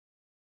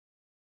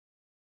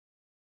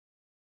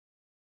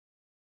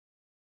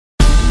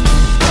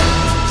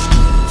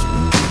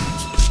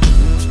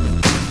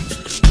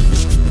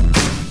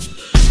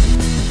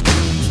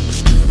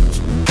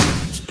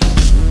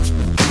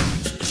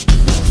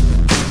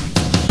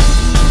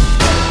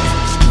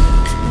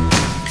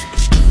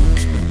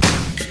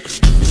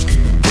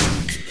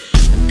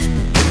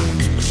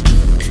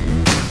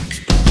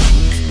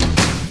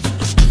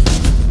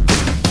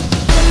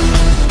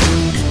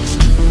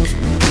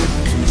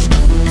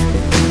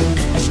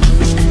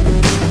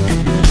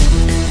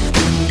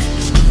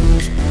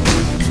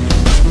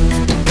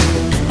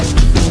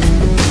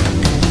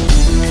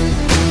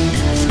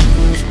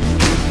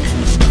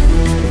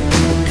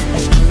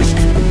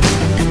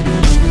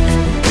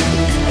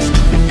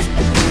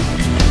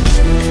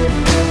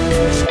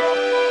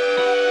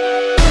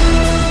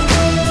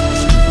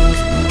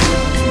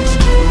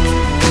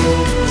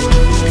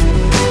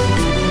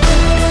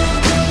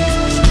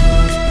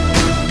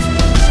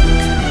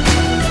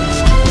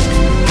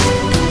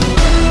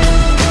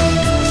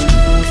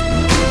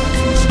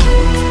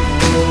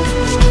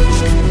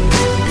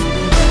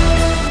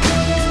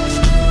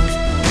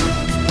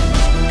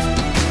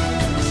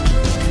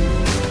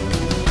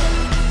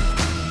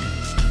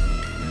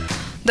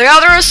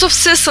Diodorus of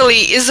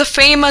Sicily is a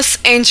famous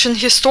ancient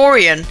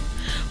historian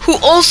who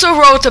also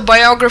wrote a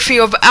biography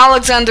of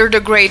Alexander the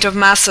Great of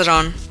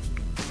Macedon.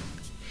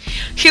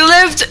 He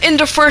lived in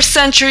the 1st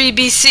century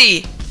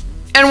BC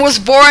and was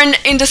born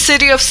in the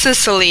city of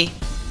Sicily.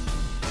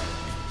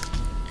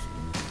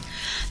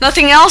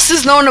 Nothing else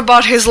is known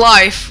about his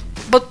life,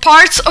 but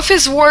parts of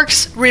his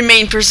works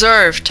remain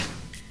preserved.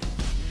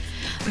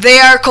 They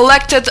are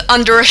collected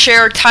under a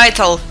shared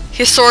title,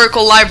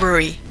 Historical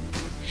Library,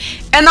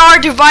 and are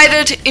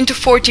divided into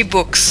 40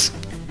 books.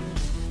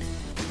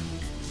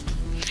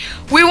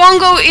 We won't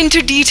go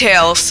into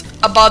details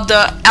about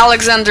the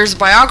Alexander's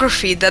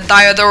biography that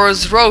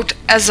Diodorus wrote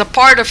as a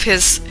part of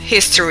his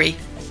history.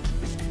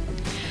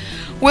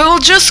 We will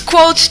just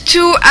quote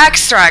 2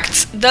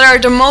 extracts that are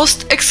the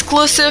most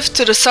exclusive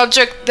to the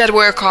subject that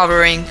we're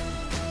covering.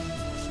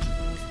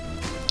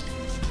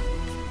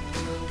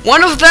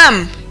 One of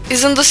them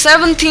is in the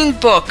 17th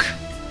book,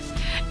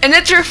 and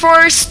it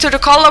refers to the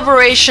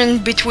collaboration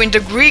between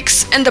the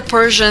Greeks and the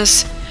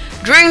Persians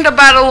during the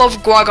Battle of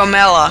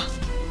Gaugamela,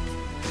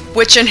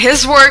 which in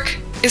his work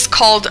is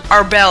called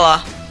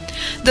Arbela,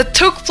 that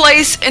took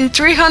place in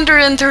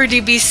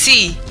 330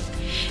 BC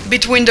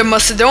between the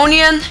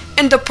Macedonian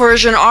and the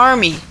Persian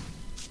army.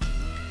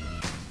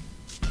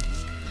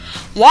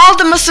 While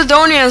the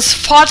Macedonians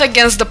fought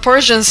against the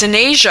Persians in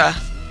Asia,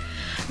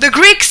 the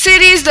Greek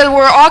cities that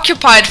were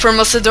occupied for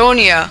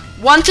Macedonia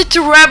wanted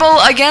to rebel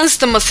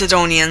against the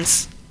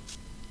Macedonians.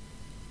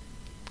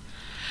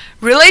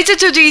 Related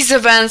to these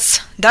events,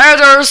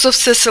 Diodorus of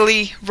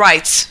Sicily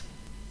writes,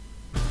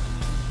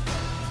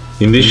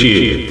 "In this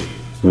year,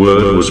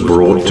 word was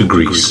brought to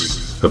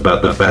Greece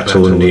about the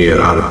battle near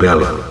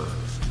Arbela,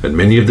 and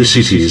many of the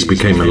cities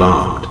became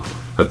alarmed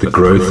at the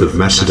growth of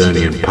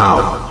Macedonian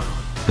power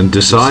and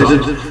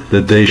decided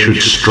that they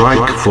should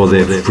strike for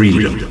their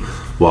freedom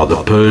while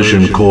the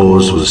Persian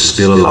cause was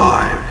still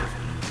alive.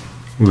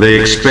 They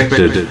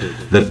expected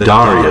that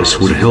Darius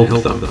would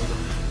help them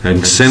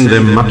and send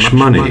them much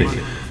money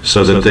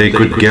so that they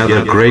could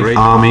gather great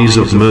armies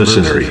of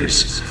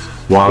mercenaries,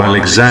 while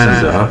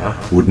Alexander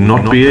would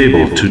not be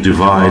able to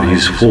divide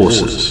his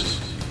forces.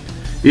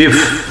 If,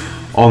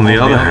 on the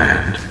other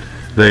hand,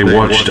 they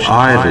watched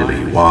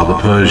idly while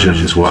the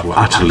Persians were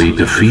utterly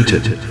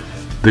defeated,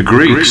 the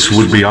Greeks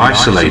would be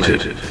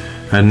isolated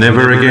and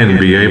never again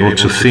be able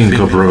to think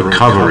of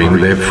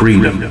recovering their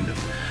freedom.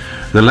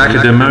 The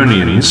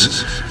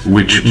Lacedaemonians,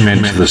 which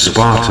meant the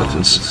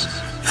Spartans,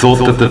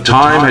 thought that the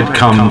time had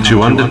come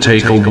to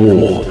undertake a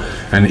war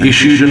and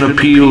issued an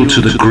appeal to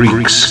the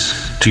Greeks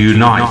to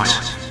unite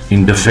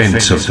in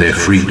defense of their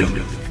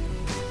freedom."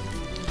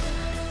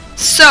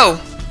 So,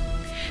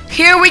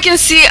 here we can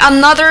see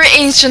another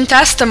ancient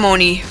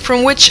testimony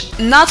from which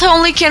not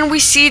only can we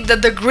see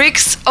that the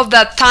Greeks of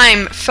that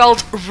time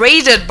felt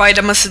raided by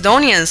the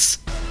Macedonians,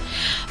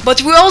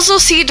 but we also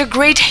see the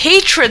great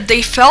hatred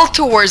they felt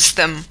towards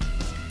them.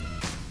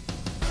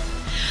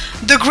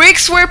 The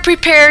Greeks were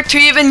prepared to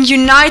even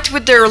unite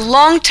with their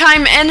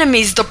longtime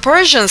enemies, the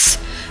Persians,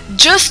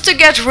 just to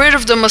get rid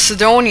of the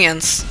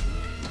Macedonians.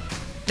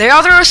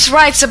 Diodorus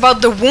writes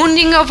about the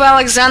wounding of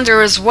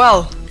Alexander as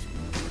well.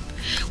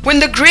 When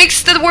the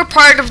Greeks that were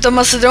part of the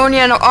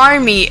Macedonian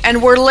army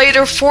and were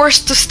later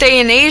forced to stay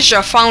in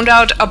Asia found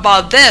out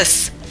about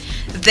this,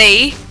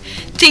 they,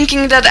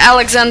 thinking that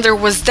Alexander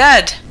was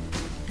dead,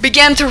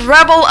 began to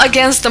rebel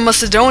against the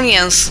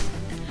Macedonians,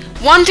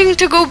 wanting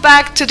to go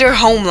back to their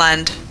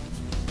homeland.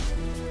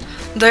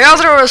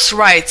 Diodorus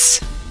writes,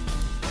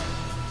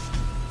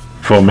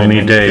 "For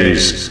many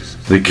days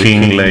the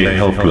king lay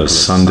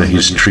helpless under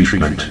his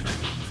treatment,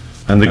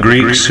 and the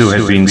Greeks who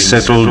had been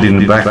settled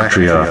in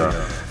Bactria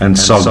and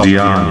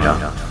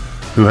Sogdiana,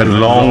 who had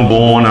long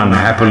borne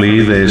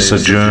unhappily their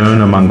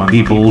sojourn among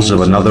peoples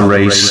of another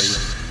race,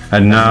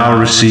 and now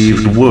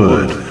received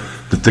word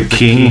that the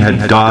king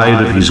had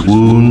died of his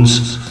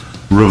wounds,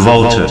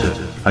 revolted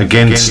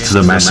against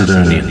the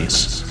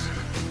Macedonians.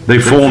 They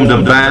formed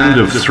a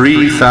band of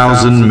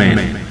 3,000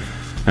 men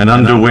and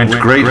underwent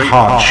great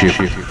hardship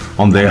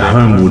on their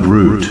homeward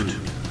route.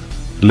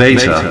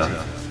 Later,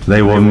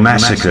 they were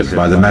massacred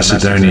by the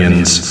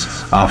Macedonians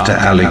after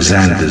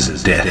Alexander's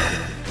death."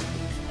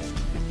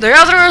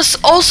 Diodorus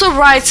also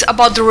writes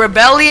about the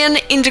rebellion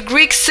in the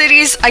Greek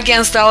cities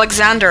against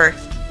Alexander,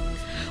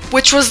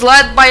 which was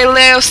led by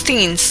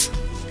Leosthenes.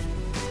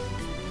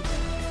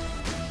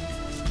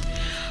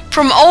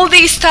 From all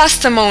these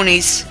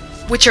testimonies,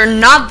 which are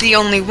not the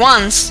only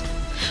ones,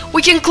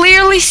 we can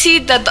clearly see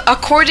that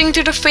according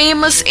to the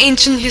famous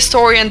ancient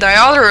historian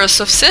Diodorus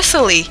of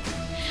Sicily,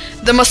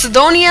 the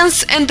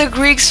Macedonians and the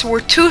Greeks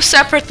were 2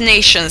 separate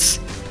nations,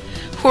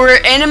 who were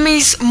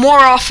enemies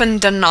more often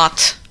than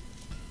not.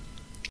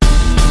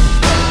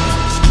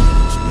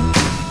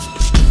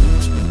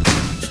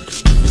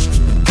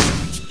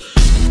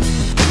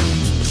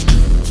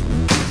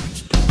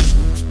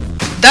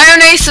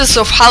 Dionysius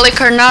of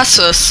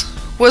Halicarnassus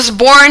was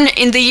born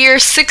in the year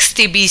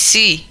 60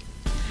 BC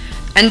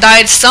and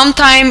died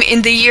sometime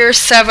in the year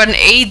 7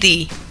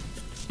 AD.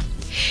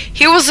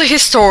 He was a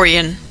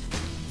historian.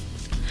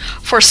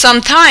 For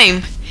some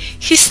time,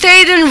 he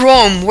stayed in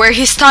Rome where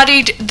he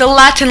studied the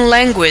Latin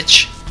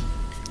language.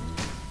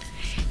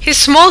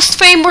 His most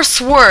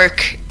famous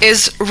work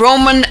is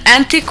Roman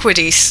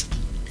Antiquities,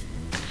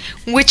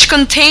 which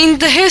contained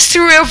the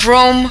history of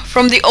Rome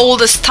from the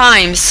oldest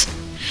times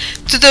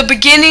to the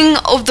beginning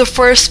of the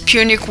First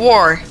Punic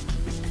War.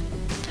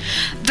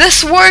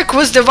 This work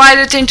was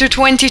divided into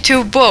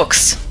 22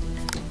 books.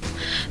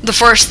 The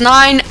first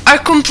 9 are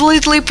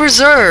completely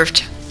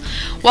preserved,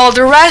 while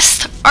the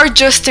rest are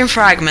just in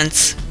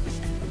fragments.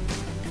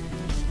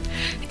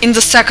 In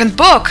the second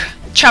book,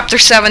 chapter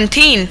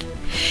 17,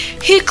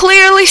 he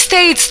clearly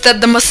states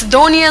that the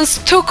Macedonians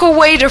took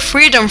away their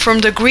freedom from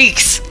the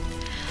Greeks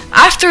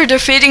after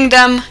defeating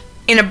them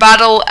in a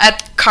battle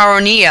at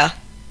Chaeronea.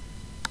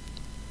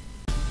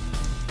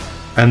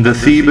 And the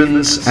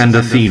Thebans and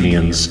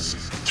Athenians,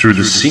 through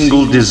the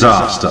single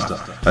disaster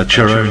at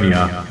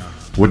Chaeronea,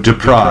 were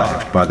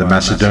deprived by the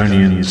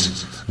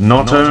Macedonians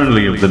not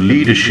only of the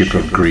leadership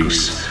of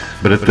Greece,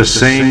 but at the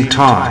same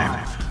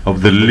time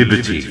of the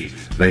liberty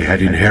they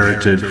had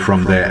inherited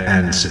from their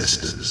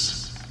ancestors.